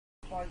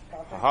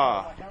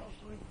Aha!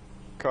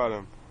 Caught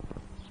him.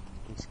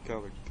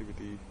 Physical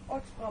activity.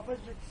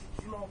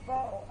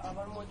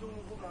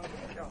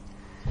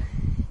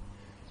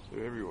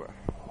 They're everywhere.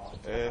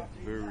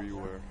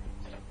 Everywhere.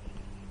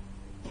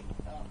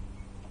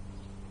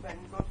 Ben,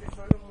 nous autres, c'est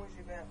ça, là, moi,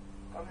 j'ai fait,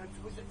 comme là, tu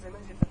vois, cette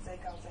semaine, j'ai fait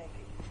 55.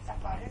 Ça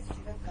paraît, si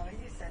tu viens de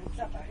travailler,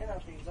 ça paraît dans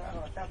tes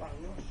heures en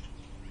tabarnouche.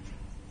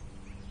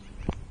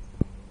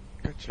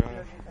 Good job.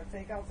 Là, j'ai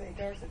fait 55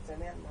 heures cette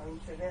semaine, en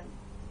une semaine.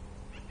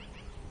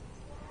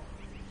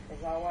 Je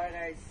vais avoir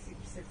ici,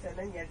 puis cette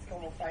semaine, il a dit qu'on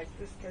va faire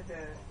plus que de.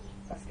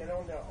 Parce que là,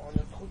 on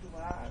a trop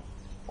d'ouvrages.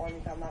 On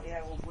est en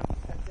arrière au bout.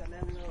 Cette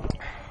semaine, là,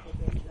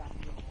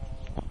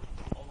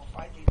 on va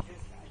faire des 10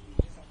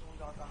 à tour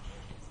d'entente.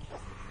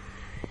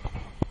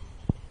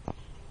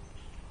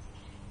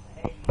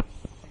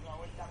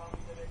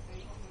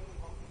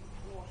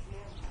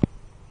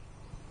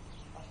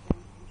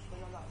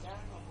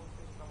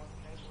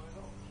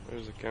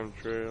 There's a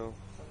chemtrail.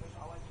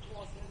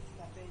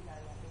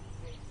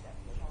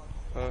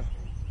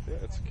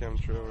 Yeah, it's a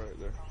chemtrail right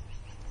there.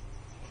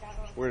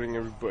 Waiting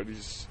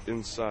everybody's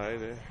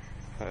inside,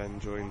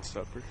 enjoying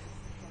supper.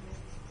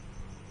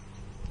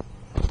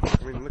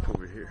 I mean, look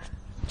over here.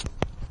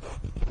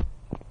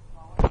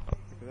 Look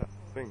at that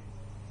thing.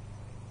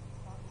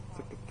 It's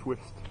like a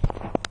twist.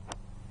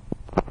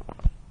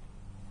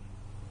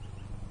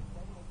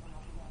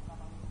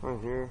 Right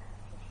here,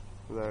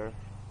 there,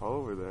 all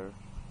over there.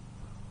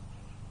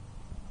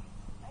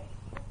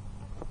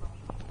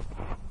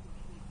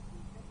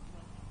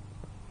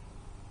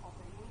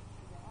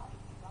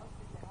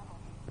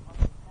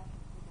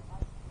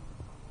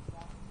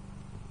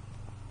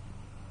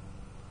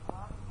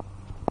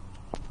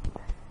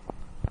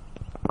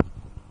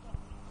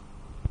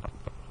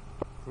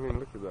 I mean,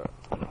 look at that.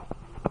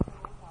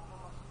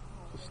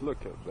 Just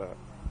look at that.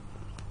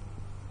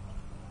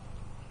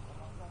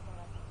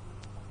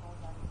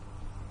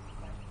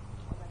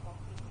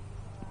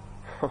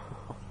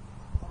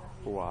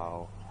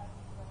 Wow.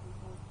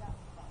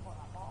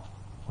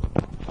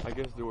 I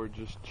guess they were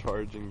just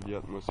charging the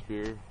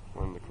atmosphere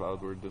when the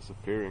clouds were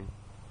disappearing.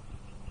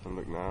 And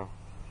look now.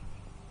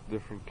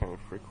 Different kind of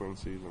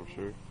frequencies, I'm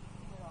sure.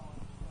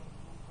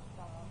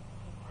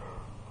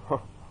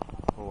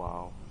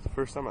 Wow. It's the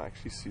first time I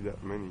actually see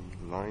that many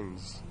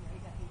lines.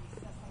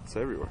 It's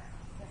everywhere.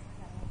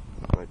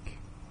 Like,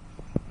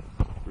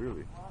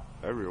 really,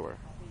 everywhere.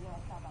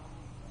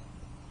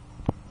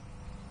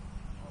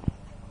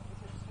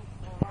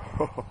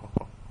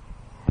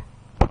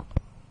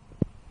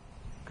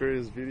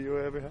 Greatest video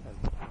I ever had.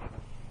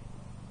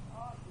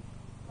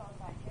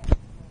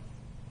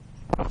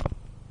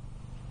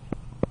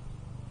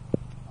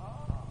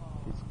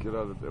 Let's get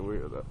out of the way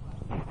of that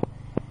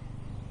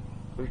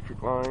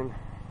electric line.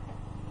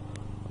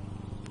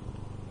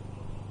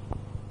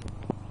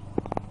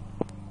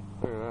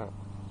 Look at that.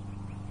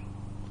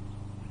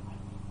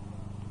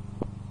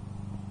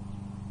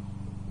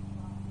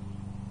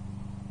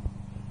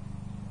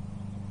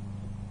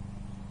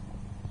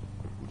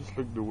 Just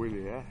look the way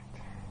they act.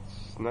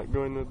 It's not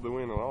going with the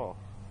wind at all.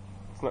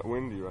 It's not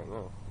windy right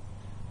now.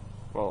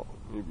 Well,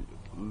 maybe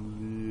a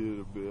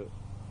little bit,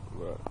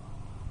 but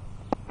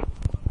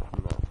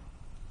no.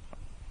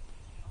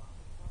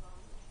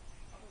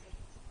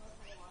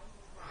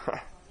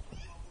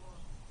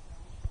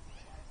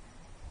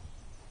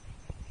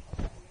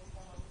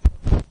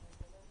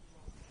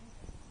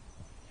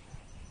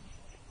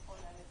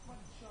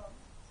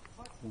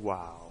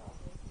 Wow.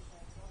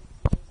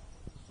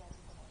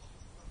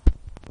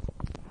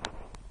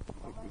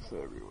 Look at this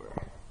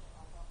everywhere.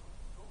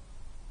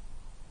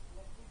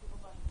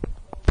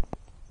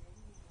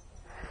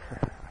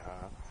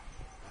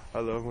 I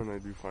love when I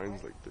do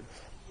finds like this.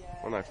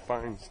 When I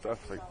find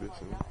stuff like this.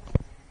 You know?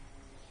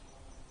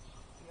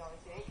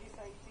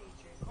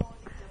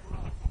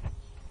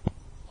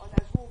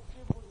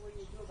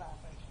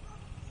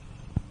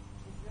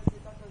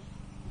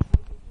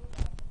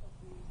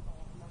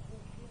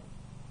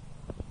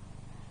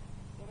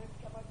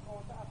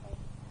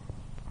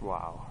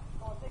 Wow.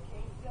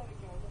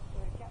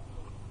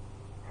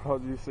 How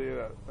do you say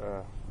that?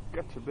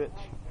 Gotcha, bitch.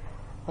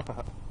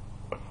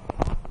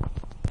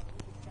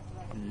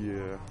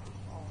 Yeah.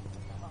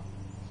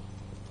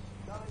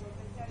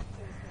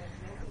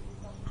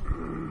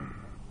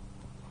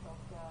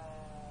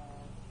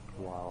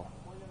 Wow.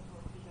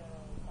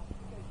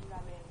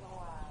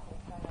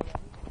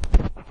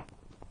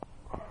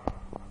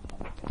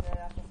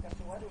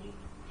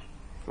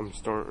 I'm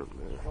starting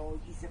there.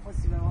 Il sait pas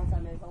s'il va vendre sa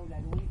maison ou la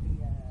louer, puis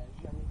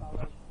j'en ai parlé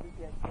un petit peu,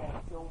 puis elle dit,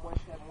 si au moins je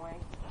fais moins,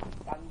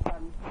 ça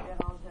me